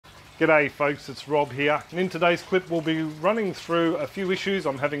G'day folks, it's Rob here, and in today's clip we'll be running through a few issues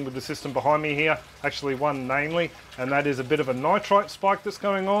I'm having with the system behind me here. Actually one mainly, and that is a bit of a nitrite spike that's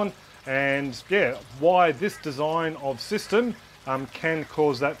going on, and yeah, why this design of system can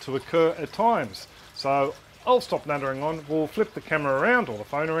cause that to occur at times. So I'll stop nattering on, we'll flip the camera around or the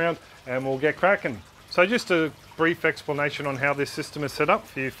phone around and we'll get cracking. So just a brief explanation on how this system is set up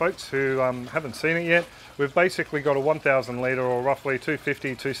for you folks who haven't seen it yet. We've basically got a 1,000 litre or roughly 250,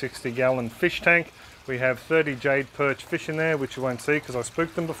 260 gallon fish tank. We have 30 jade perch fish in there, which you won't see because I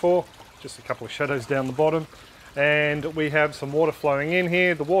spooked them before. Just a couple of shadows down the bottom. And we have some water flowing in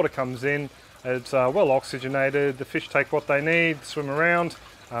here. The water comes in, it's well oxygenated. The fish take what they need, swim around,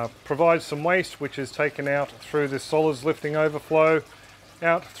 provides some waste which is taken out through this solids lifting overflow,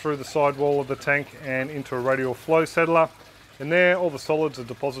 out through the sidewall of the tank and into a radial flow settler. And there all the solids are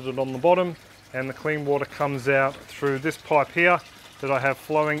deposited on the bottom, and the clean water comes out through this pipe here that I have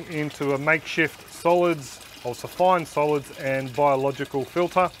flowing into a makeshift solids, also fine solids and biological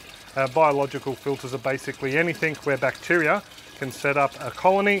filter. Biological filters are basically anything where bacteria can set up a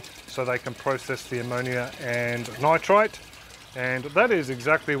colony so they can process the ammonia and nitrite. And that is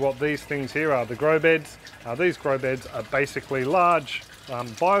exactly what these things here are, the grow beds. These grow beds are basically large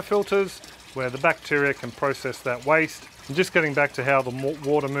biofilters where the bacteria can process that waste. And just getting back to how the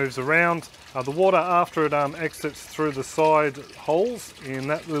water moves around, the water after it exits through the side holes in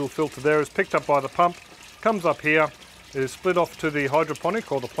that little filter there is picked up by the pump, comes up here, is split off to the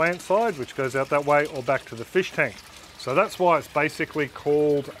hydroponic or the plant side, which goes out that way, or back to the fish tank. So that's why it's basically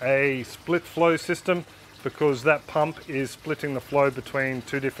called a split flow system, because that pump is splitting the flow between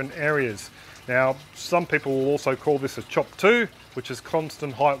two different areas. Now, some people will also call this a chop 2, which is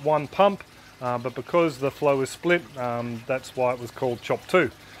constant height 1 pump, but because the flow is split, that's why it was called chop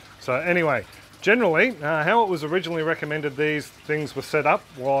 2. So anyway, generally, how it was originally recommended these things were set up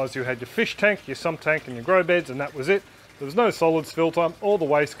was you had your fish tank, your sump tank and your grow beds, and that was it. There was no solids filter. All the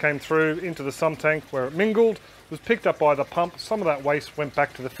waste came through into the sump tank where it mingled, was picked up by the pump. Some of that waste went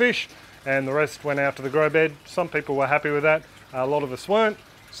back to the fish and the rest went out to the grow bed. Some people were happy with that, a lot of us weren't.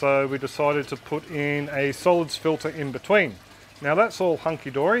 So we decided to put in a solids filter in between. Now that's all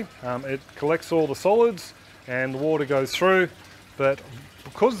hunky-dory. It collects all the solids and the water goes through, but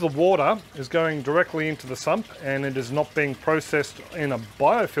because the water is going directly into the sump and it is not being processed in a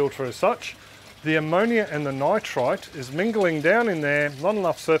biofilter as such, the ammonia and the nitrite is mingling down in there, not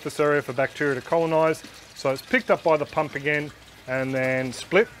enough surface area for bacteria to colonize, so it's picked up by the pump again and then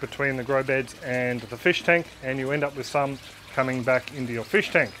split between the grow beds and the fish tank, and you end up with some coming back into your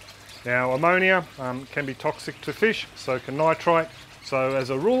fish tank. Now ammonia can be toxic to fish, so can nitrite. So as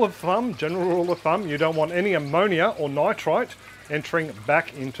a rule of thumb, general rule of thumb, you don't want any ammonia or nitrite entering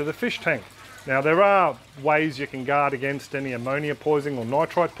back into the fish tank. Now there are ways you can guard against any ammonia poisoning or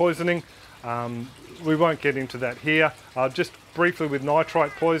nitrite poisoning. We won't get into that here. Just briefly with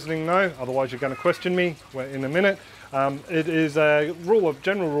nitrite poisoning though, otherwise you're going to question me in a minute. It is a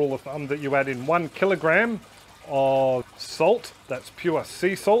general rule of thumb that you add in 1 kilogram of salt, that's pure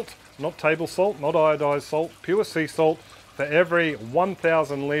sea salt, not table salt, not iodized salt, pure sea salt, for every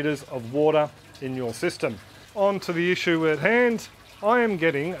 1,000 litres of water in your system. On to the issue at hand. I am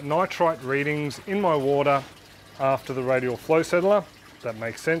getting nitrite readings in my water after the radial flow settler. That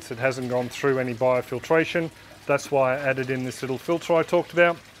makes sense, it hasn't gone through any biofiltration. That's why I added in this little filter I talked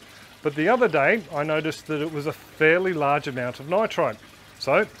about. But the other day I noticed that it was a fairly large amount of nitrite.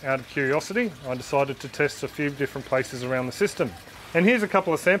 So, out of curiosity, I decided to test a few different places around the system. And here's a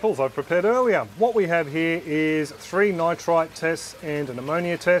couple of samples I've prepared earlier. What we have here is 3 nitrite tests and an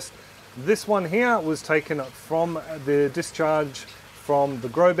ammonia test. This one here was taken from the discharge from the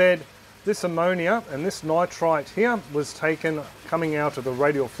grow bed. This ammonia and this nitrite here was taken coming out of the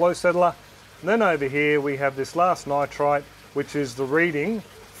radial flow settler. And then over here we have this last nitrite, which is the reading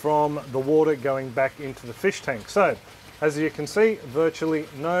from the water going back into the fish tank. So, as you can see, virtually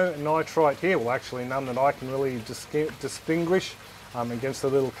no nitrite here. Well, actually none that I can really distinguish against the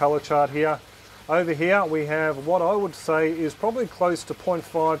little colour chart here. Over here we have what I would say is probably close to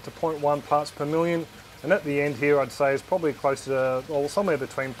 0.5 to 0.1 parts per million. And at the end here I'd say is probably close to, well, somewhere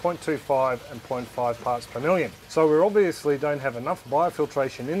between 0.25 and 0.5 parts per million. So we obviously don't have enough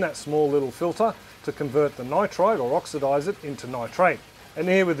biofiltration in that small little filter to convert the nitrite or oxidize it into nitrate. And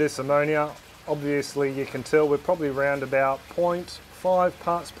here with this ammonia, obviously you can tell we're probably around about 0.5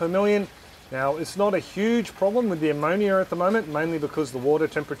 parts per million. Now it's not a huge problem with the ammonia at the moment, mainly because the water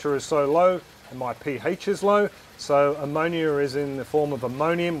temperature is so low and my pH is low. So ammonia is in the form of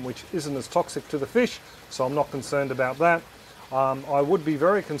ammonium, which isn't as toxic to the fish, so I'm not concerned about that. I would be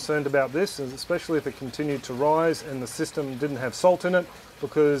very concerned about this, especially if it continued to rise and the system didn't have salt in it,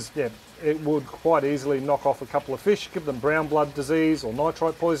 because yeah, it would quite easily knock off a couple of fish, give them brown blood disease or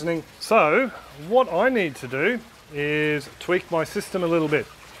nitrite poisoning. So what I need to do is tweak my system a little bit.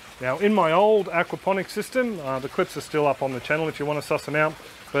 Now in my old aquaponics system, the clips are still up on the channel if you want to suss them out,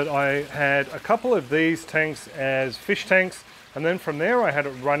 but I had a couple of these tanks as fish tanks, and then from there I had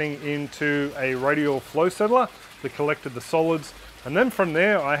it running into a radial flow settler that collected the solids, and then from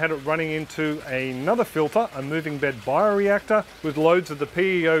there I had it running into another filter, a moving bed bioreactor with loads of the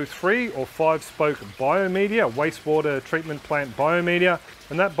PeO3 or 5-spoke biomedia, wastewater treatment plant biomedia,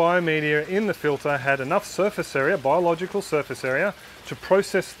 and that biomedia in the filter had enough surface area, biological surface area, to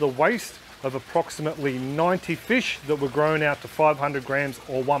process the waste of approximately 90 fish that were grown out to 500 grams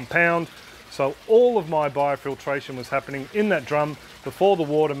or 1 pound. So all of my biofiltration was happening in that drum before the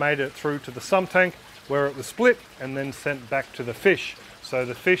water made it through to the sump tank, where it was split and then sent back to the fish. So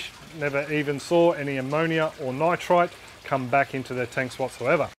the fish never even saw any ammonia or nitrite come back into their tanks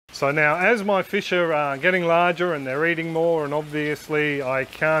whatsoever. So now as my fish are getting larger and they're eating more, and obviously I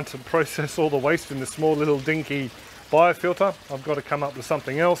can't process all the waste in the small little dinky biofilter, I've got to come up with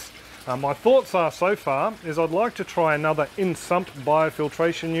something else. My thoughts are so far is I'd like to try another in-sump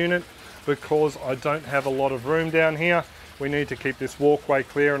biofiltration unit, because I don't have a lot of room down here. We need to keep this walkway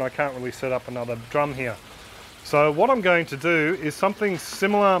clear and I can't really set up another drum here. So what I'm going to do is something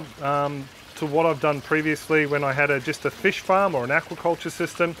similar to what I've done previously when I had just a fish farm or an aquaculture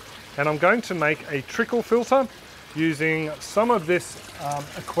system, and I'm going to make a trickle filter using some of this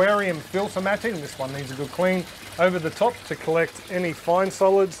aquarium filter matting. This one needs a good clean over the top to collect any fine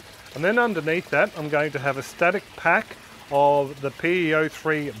solids, and then underneath that I'm going to have a static pack of the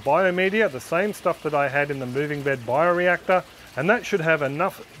PeO3 biomedia, the same stuff that I had in the moving bed bioreactor, and that should have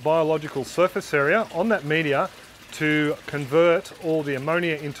enough biological surface area on that media to convert all the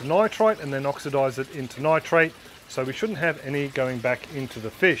ammonia into nitrite and then oxidize it into nitrate, so we shouldn't have any going back into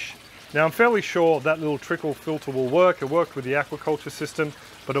the fish. Now I'm fairly sure that little trickle filter will work. It worked with the aquaculture system,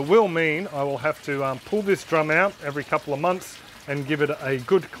 but it will mean I will have to pull this drum out every couple of months and give it a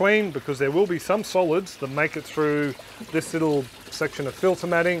good clean, because there will be some solids that make it through this little section of filter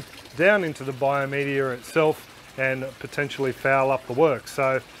matting down into the biomedia itself and potentially foul up the work.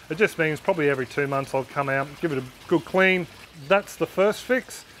 So it just means probably every 2 months I'll come out, give it a good clean. That's the first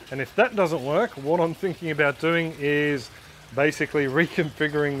fix, and if that doesn't work, what I'm thinking about doing is basically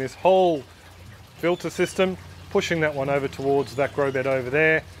reconfiguring this whole filter system, pushing that one over towards that grow bed over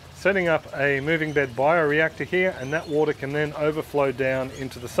there, setting up a moving bed bioreactor here, and that water can then overflow down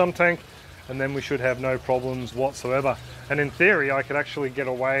into the sump tank, and then we should have no problems whatsoever. And in theory I could actually get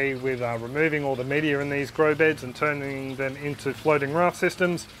away with removing all the media in these grow beds and turning them into floating raft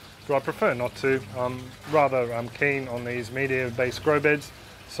systems, but I prefer not to. I'm rather keen on these media based grow beds,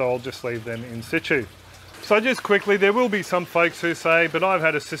 so I'll just leave them in situ. So just quickly, there will be some folks who say, but I've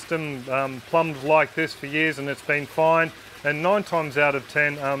had a system plumbed like this for years and it's been fine. And 9 times out of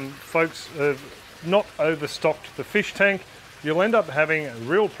 10, folks have not overstocked the fish tank. You'll end up having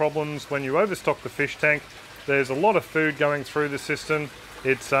real problems when you overstock the fish tank. There's a lot of food going through the system.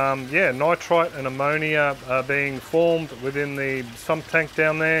 It's nitrite and ammonia are being formed within the sump tank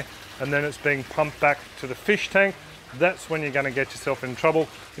down there, and then it's being pumped back to the fish tank. That's when you're going to get yourself in trouble.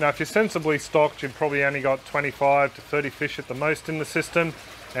 You know, if you're sensibly stocked, you've probably only got 25 to 30 fish at the most in the system,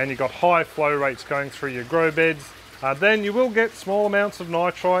 and you've got high flow rates going through your grow beds. Then you will get small amounts of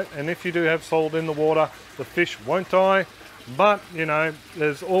nitrite, and if you do have salt in the water, the fish won't die. But you know,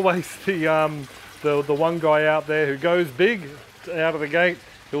 there's always the one guy out there who goes big out of the gate.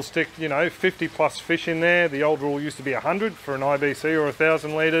 He'll stick 50 plus fish in there. The old rule used to be 100 for an IBC or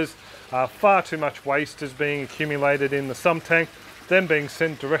 1,000 litres. Far too much waste is being accumulated in the sump tank, then being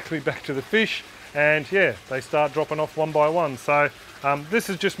sent directly back to the fish, and yeah, they start dropping off one by one. So this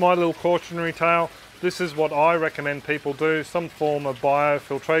is just my little cautionary tale. This is what I recommend people do, some form of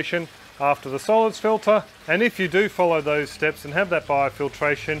biofiltration after the solids filter. And if you do follow those steps and have that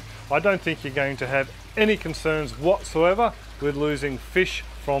biofiltration, I don't think you're going to have any concerns whatsoever with losing fish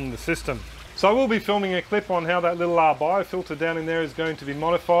from the system. So I will be filming a clip on how that little biofilter down in there is going to be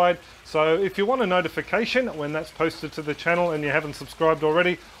modified. So if you want a notification when that's posted to the channel and you haven't subscribed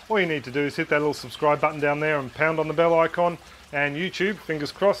already, all you need to do is hit that little subscribe button down there and pound on the bell icon, and YouTube,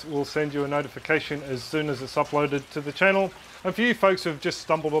 fingers crossed, will send you a notification as soon as it's uploaded to the channel. And for you folks who have just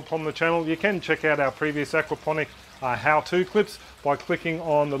stumbled upon the channel, you can check out our previous aquaponic how-to clips by clicking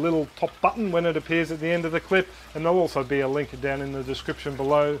on the little top button when it appears at the end of the clip, and there'll also be a link down in the description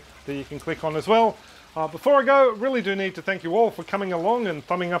below that you can click on as well. Before I go, I really do need to thank you all for coming along and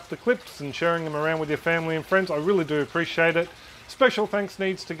thumbing up the clips and sharing them around with your family and friends. I really do appreciate it. Special thanks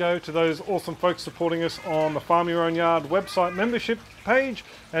needs to go to those awesome folks supporting us on the Farm Your Own Yard website membership page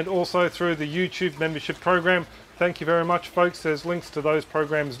and also through the YouTube membership program. Thank you very much, folks. There's links to those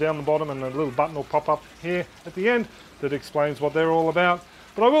programs down the bottom and a little button will pop up here at the end that explains what they're all about.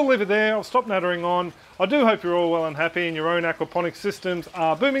 But I will leave it there. I'll stop nattering on. I do hope you're all well and happy and your own aquaponics systems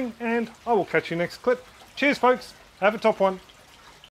are booming, and I will catch you next clip. Cheers, folks. Have a top one.